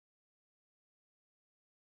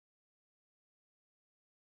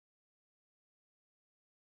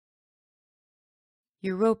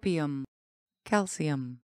europium,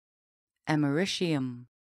 calcium, americium,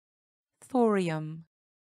 thorium,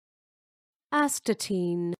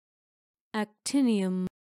 astatine, actinium,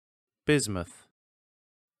 bismuth,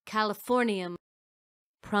 californium,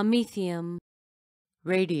 promethium,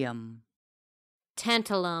 radium,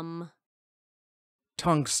 tantalum,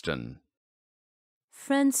 tungsten,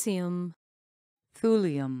 francium,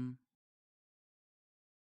 thulium,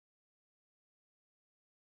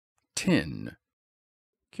 tin,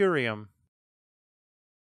 curium,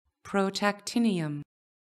 protactinium,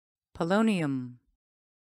 polonium,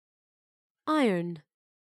 iron,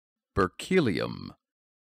 berkelium,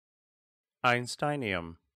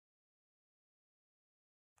 einsteinium,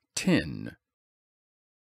 tin,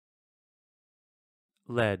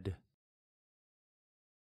 lead,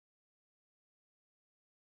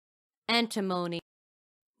 antimony,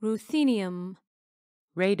 ruthenium,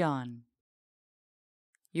 radon,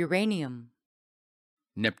 uranium,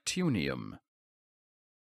 neptunium,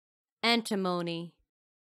 antimony,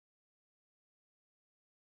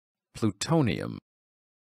 plutonium,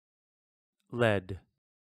 lead,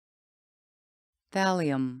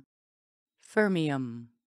 thallium, fermium,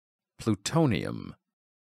 plutonium,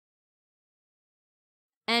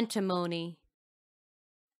 antimony,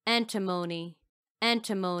 antimony,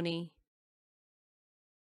 antimony,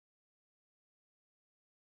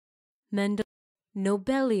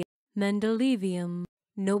 nobelium, mendelevium,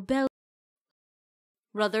 nobel,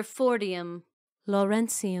 Rutherfordium,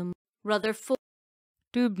 Lawrencium,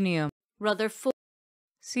 dubnium, Rutherford,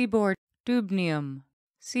 seaboard, dubnium,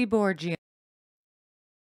 seaborgium,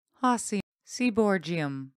 hassium,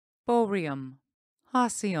 seaborgium, borium,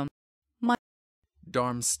 hassium,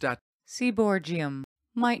 darmstat, seaborgium,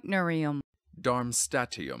 meitnerium,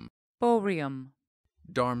 darmstatium, borium,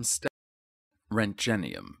 darmstat,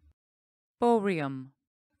 rentgenium, borium,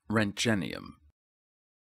 rentgenium,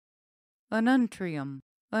 anuntrium,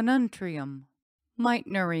 anuntrium,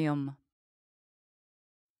 meitnerium,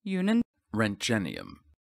 rentgenium,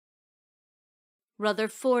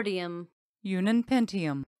 Rutherfordium,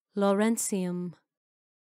 unipentium, Lawrencium,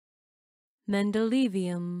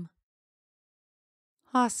 mendelevium,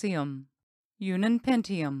 hassium,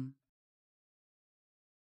 unipentium,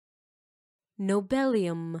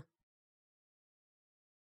 nobelium,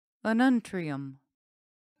 anuntrium,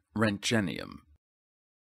 rentgenium,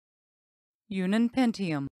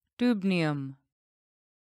 unipentium, dubnium,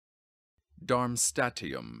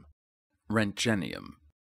 darmstatium, rentgenium,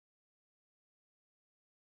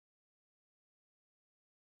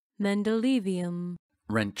 mendelevium,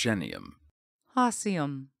 rentgenium,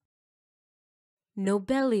 hassium,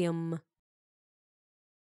 nobelium,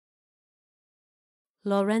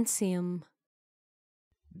 Lawrencium,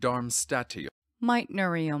 darmstatium,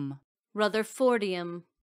 meitnerium, Rutherfordium,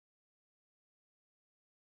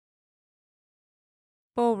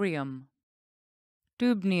 borium,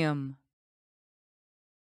 dubnium,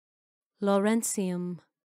 Lawrencium,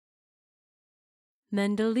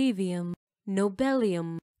 mendelevium,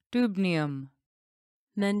 nobelium, dubnium,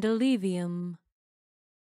 mendelevium,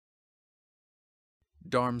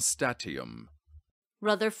 darmstatium,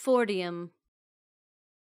 Rutherfordium,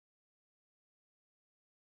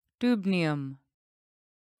 dubnium,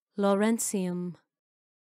 Lawrencium,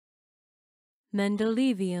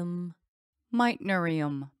 mendelevium,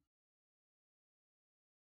 meitnerium,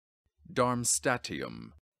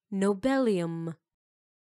 darmstatium, nobelium,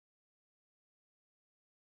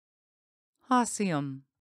 hassium,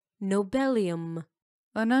 nobelium,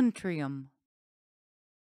 anuntrium,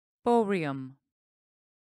 borium,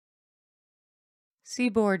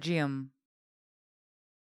 seaborgium,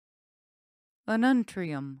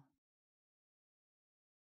 anuntrium,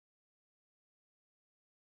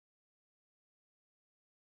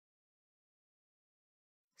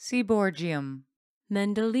 seaborgium,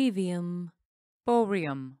 mendelevium,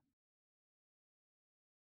 borium,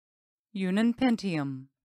 unipentium,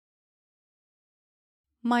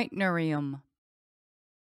 meitnerium,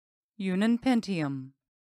 unipentium,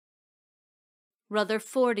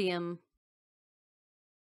 Rutherfordium,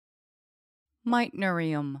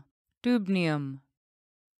 meitnerium, dubnium,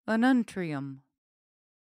 anuntrium,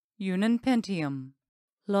 unipentium,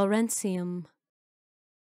 Lawrencium,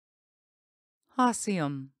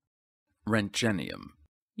 hassium, rentgenium,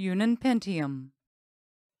 unipentium,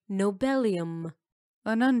 nobelium,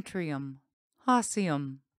 anuntrium,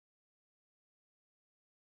 hassium,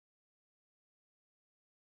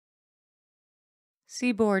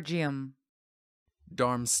 seaborgium,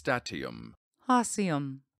 darmstatium,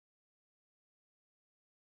 hassium,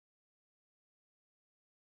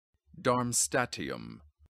 darmstatium,